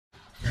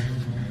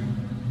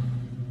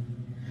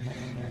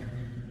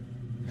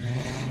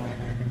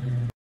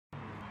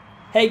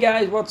Hey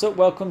guys, what's up?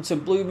 Welcome to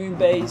Bluemoon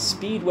Bay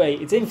Speedway.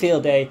 It's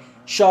infield day,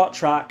 short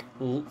track,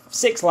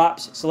 6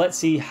 laps, so let's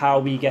see how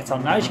we get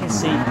on. Now as you can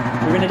see,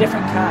 we're in a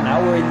different car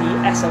now. We're in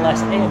the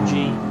SLS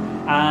AMG,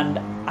 and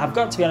I've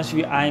got to be honest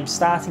with you, I'm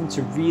starting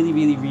to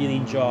really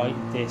enjoy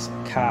this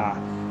car.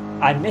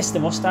 I miss the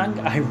Mustang,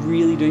 I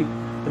really do,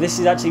 but this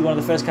is actually one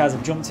of the first cars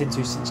I've jumped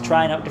into since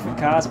trying out different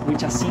cars,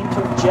 which I seem to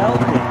have gelled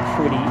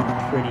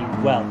with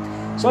pretty well.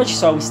 So as you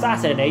saw, we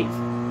started at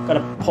 8th, got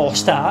a poor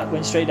start,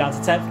 went straight down to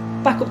 10th,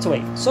 back up to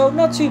 8th. So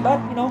not too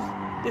bad, you know,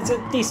 it's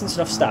a decent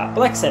enough start.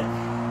 But like I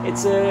said,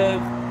 it's a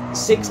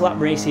 6-lap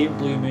race here at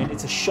Bluemoon.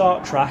 It's a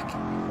short track,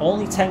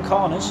 only 10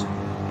 corners,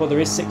 but there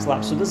is 6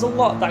 laps. So there's a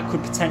lot that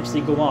could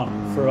potentially go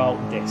on throughout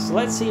this. So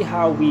let's see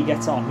how we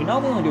get on. We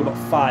normally only do about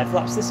 5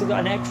 laps. This has got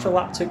an extra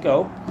lap to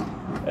go.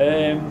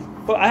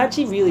 But I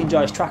actually really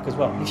enjoy this track as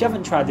well. If you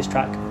haven't tried this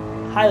track,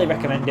 highly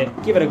recommend it.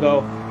 Give it a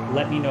go.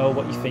 Let me know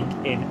what you think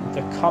in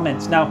the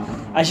comments. Now,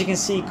 as you can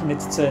see, coming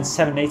to turn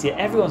 7 and 8 here,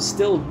 everyone's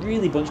still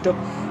really bunched up.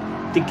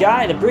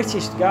 The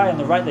British guy on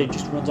the right there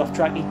just runs off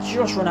track. He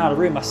just ran out of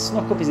room. I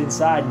snuck up his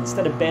inside, and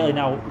instead of bailing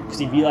out because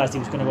he realised he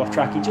was going to go off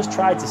track, he just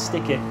tried to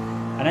stick it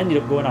and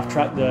ended up going off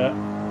track. The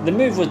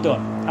move was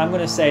done. I'm going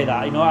to say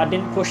that. You know, I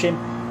didn't push him.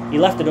 He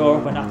left the door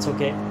when I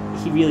took it.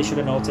 He really should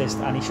have noticed,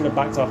 and he should have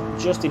backed off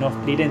just enough,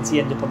 but he didn't. He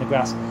ended up on the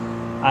grass.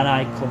 And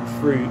I come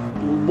through.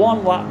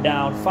 1 lap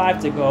down,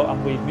 5 to go,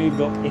 and we've moved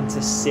up into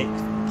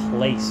 6th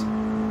place.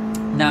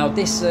 Now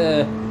this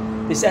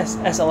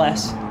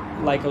SLS,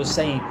 like I was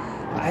saying,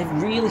 I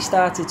really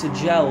started to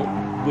gel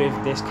with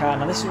this car.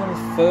 Now this is one of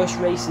the first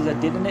races I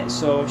did in it,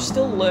 so I'm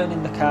still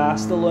learning the car,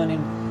 still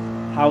learning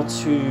how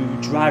to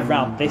drive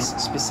around this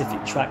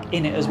specific track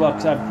in it as well,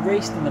 because I've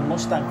raced in the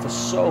Mustang for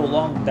so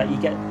long that you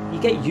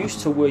get used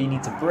to where you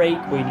need to brake,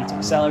 where you need to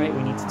accelerate,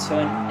 where you need to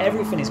turn.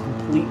 Everything is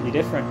completely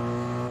different.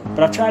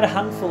 But I've tried a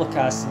handful of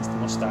cars since the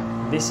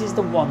Mustang. This is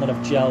the one that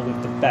I've gelled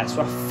with the best.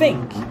 So I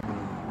think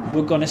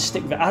we're going to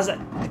stick with it. As the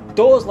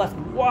doors left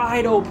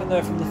wide open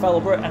there from the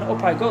fellow Brit, and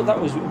up I go. That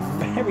was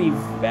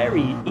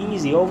very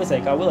easy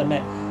overtake, I will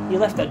admit. He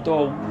left that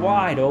door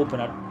wide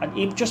open.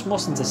 He just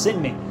mustn't have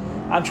seen me.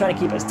 I'm trying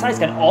to keep it as tight as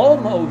I can.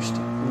 Almost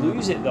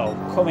lose it though,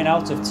 coming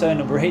out of turn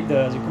number 8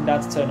 there as we come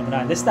down to turn number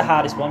 9. This is the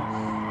hardest one.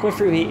 Coming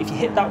through here, if you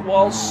hit that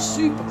wall,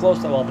 super close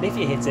to the wall, but if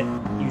you hit it,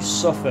 you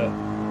suffer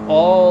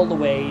all the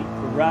way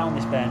around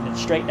this bend and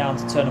straight down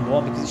to turn number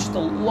 1, because it's just a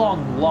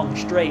long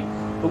straight.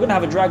 We're going to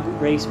have a drag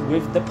race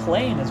with the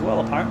plane as well,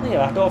 apparently.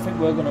 I don't think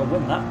we're going to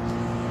win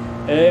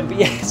that. But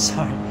yeah,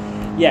 sorry.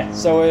 Yeah,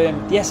 so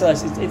the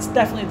SLS, it's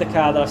definitely the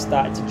car that I've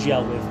started to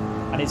gel with,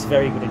 and it's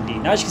very good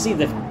indeed. Now, as you can see,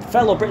 the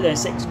fellow Brit there in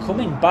 6th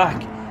coming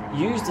back,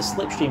 used the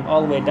slipstream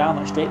all the way down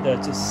that straight there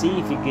to see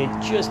if he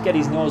could just get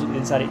his nose up the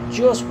inside. It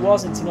just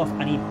wasn't enough,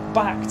 and he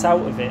backed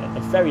out of it at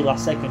the very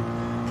last second.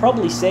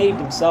 Probably saved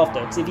himself though,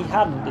 because if he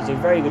hadn't, there's a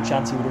very good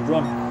chance he would have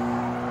run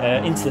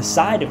into the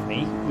side of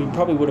me. We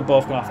probably would have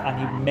both gone off, and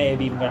he may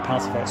have even got a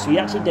penalty for it. So he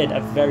actually did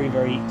a very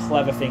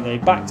clever thing there. He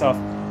backed off,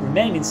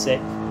 remained in 6th,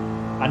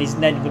 and he's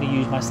then going to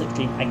use my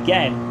slipstream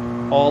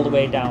again all the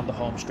way down the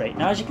home straight.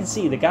 Now as you can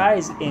see, the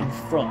guys in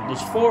front,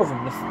 there's 4 of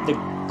them,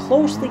 they're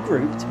closely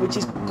grouped, which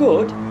is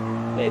good.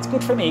 It's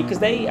good for me because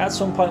they at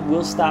some point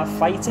will start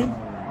fighting,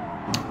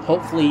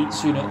 hopefully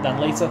sooner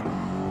than later.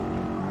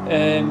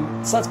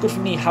 So that's good for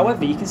me.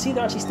 However, you can see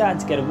they're actually starting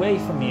to get away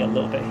from me a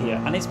little bit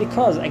here, and it's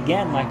because,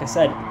 again, like I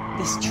said,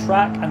 this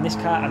track and this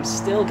car, I'm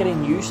still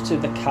getting used to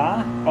the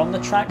car on the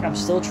track. I'm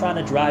still trying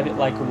to drive it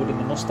like I would in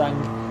the Mustang,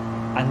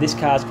 and this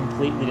car is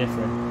completely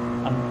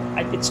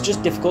different. It's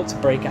just difficult to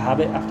break a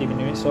habit after you've been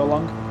doing it so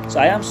long. So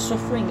I am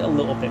suffering a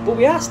little bit, but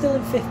we are still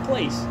in 5th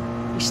place.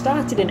 We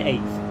started in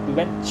 8th. We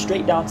went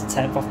straight down to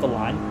 10th off the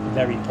line, a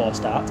very poor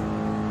start,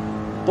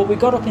 but we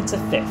got up into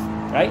 5th.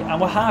 Right,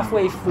 and we're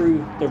halfway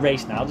through the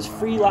race now. There's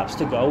 3 laps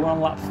to go. We're on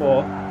lap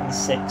 4 and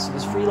 6, so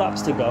there's 3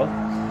 laps to go.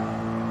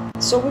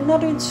 So we're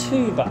not doing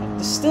too bad.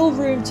 There's still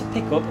room to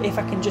pick up if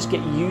I can just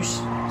get used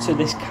to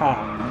this car.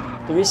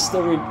 There is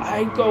still room.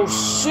 I go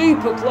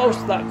super close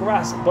to that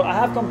grass, but I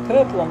have gone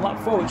purple on lap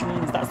 4, which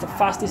means that's the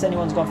fastest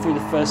anyone's gone through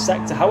the first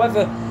sector.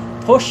 However,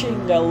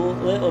 pushing a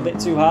little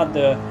bit too hard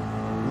there,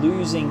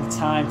 losing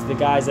time to the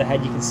guys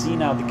ahead. You can see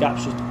now the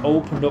gap's just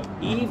opened up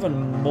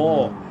even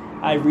more.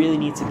 I really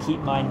need to keep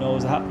my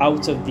nose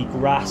out of the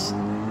grass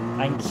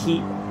and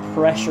keep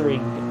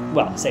pressuring,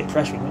 well, I say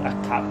pressuring, I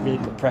can't really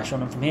put pressure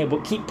on them from here,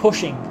 but keep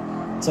pushing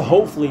to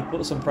hopefully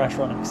put some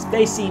pressure on them. Because if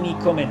they see me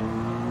coming,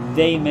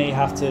 they may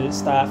have to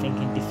start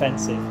thinking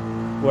defensive.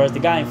 Whereas the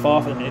guy in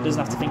 4th at the minute doesn't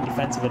have to think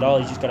defensive at all,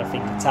 he's just got to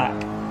think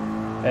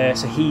attack.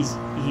 So he's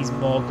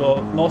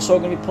more so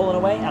going to be pulling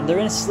away, and they're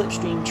in a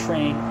slipstream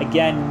train.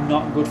 Again,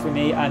 not good for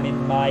me. I'm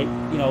in my,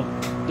 you know,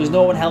 there's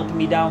no one helping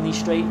me down these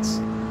straights.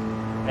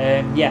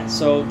 Yeah,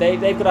 so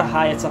they've got a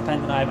higher top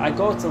end than I have. I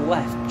go to the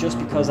left just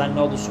because I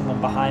know there's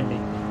someone behind me,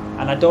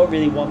 and I don't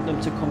really want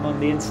them to come on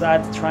the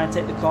inside to try and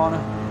take the corner.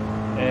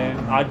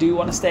 I do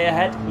want to stay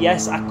ahead.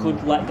 Yes, I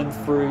could let them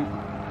through,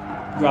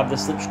 grab the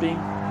slipstream,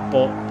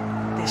 but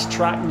this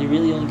track, you're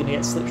really only going to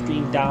get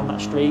slipstream down that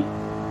straight,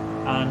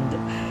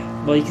 and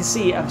Well, you can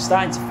see I'm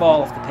starting to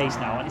fall off the pace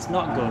now, and it's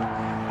not good.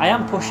 I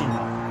am pushing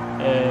though.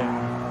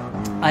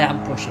 I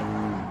am pushing,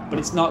 but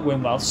it's not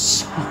going well.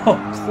 So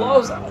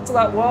close to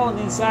that wall on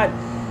the inside,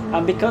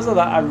 and because of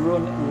that, I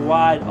run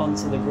wide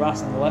onto the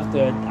grass on the left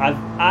there.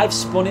 I've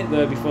spun it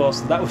there before,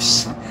 so that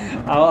was.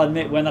 I'll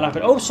admit when that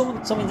happened. Oh,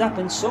 something's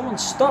happened. Someone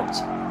stopped.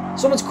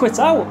 Someone's quit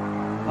out.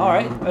 All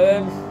right.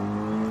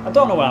 I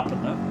don't know what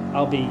happened though.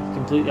 I'll be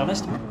completely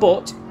honest,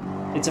 but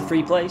it's a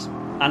free place,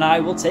 and I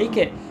will take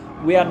it.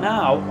 We are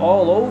now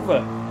all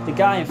over the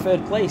guy in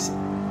third place,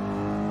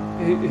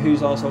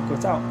 who's also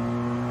quit out.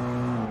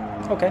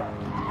 Okay.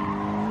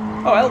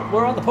 Oh well,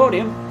 we're on the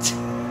podium.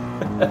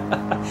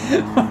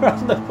 We're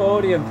on the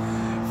podium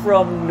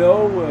from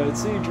nowhere.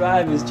 Two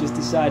drivers just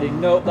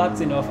deciding, nope,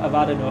 that's enough. I've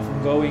had enough.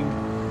 I'm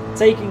going,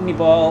 taking me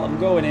ball. I'm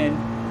going in.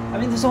 I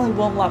mean, there's only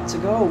one lap to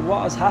go.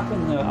 What has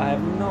happened there? I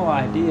have no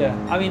idea.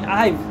 I mean,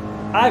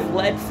 I've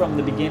led from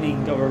the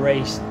beginning of a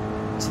race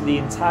to the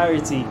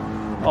entirety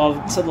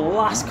to the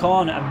last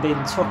corner and been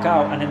took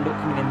out and end up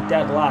coming in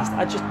dead last.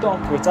 I just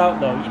don't quit out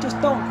though. You just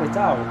don't quit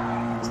out.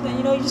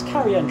 You know, you just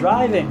carry on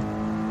driving.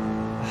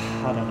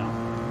 I don't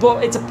know.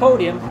 But it's a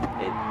podium.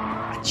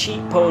 A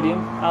cheap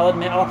podium. I'll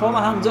admit. I'll put my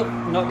hands up.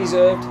 Not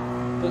deserved.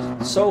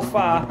 But so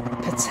far,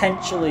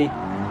 potentially,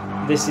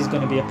 this is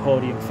going to be a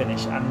podium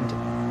finish.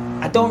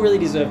 And I don't really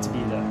deserve to be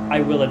there.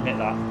 I will admit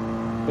that.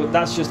 But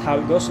that's just how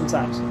it goes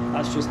sometimes.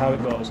 That's just how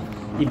it goes.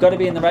 You've got to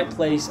be in the right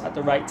place at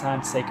the right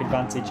time to take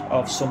advantage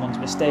of someone's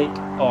mistake,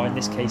 or in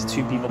this case,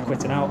 two people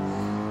quitting out.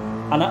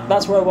 And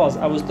that's where I was.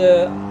 I was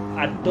there,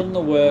 I'd done the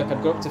work,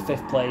 I'd got up to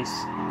 5th place,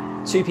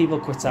 two people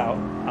quit out.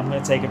 I'm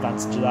going to take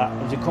advantage of that. I'm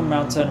going to come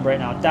around turn right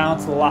now, down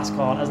to the last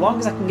corner. As long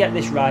as I can get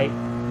this right,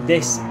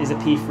 this is a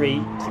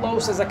P3,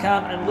 close as I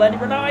can, and let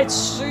it run out. It's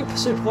super,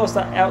 super close to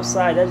that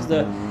outside edge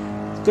there.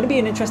 It's going to be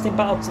an interesting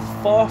battle to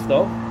 4th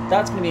though.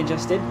 That's going to be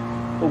interesting.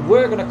 But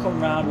we're going to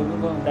come round, we're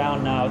going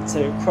down now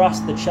to cross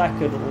the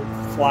checkered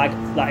flag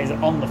that is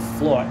on the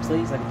floor.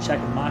 Actually, it's like a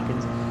checkered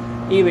markings.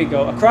 Here we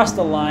go, across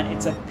the line.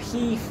 It's a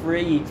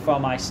P3 for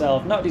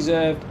myself. Not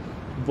deserved,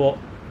 but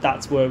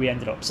that's where we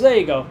ended up. So there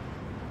you go.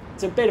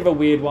 It's a bit of a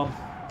weird one,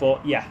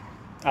 but yeah,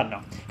 I don't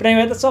know. But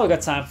anyway, that's all I've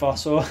got time for,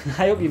 so I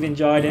hope you've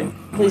enjoyed it.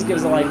 Please give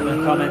us a like and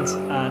a comment,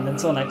 and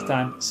until next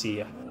time, see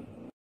ya.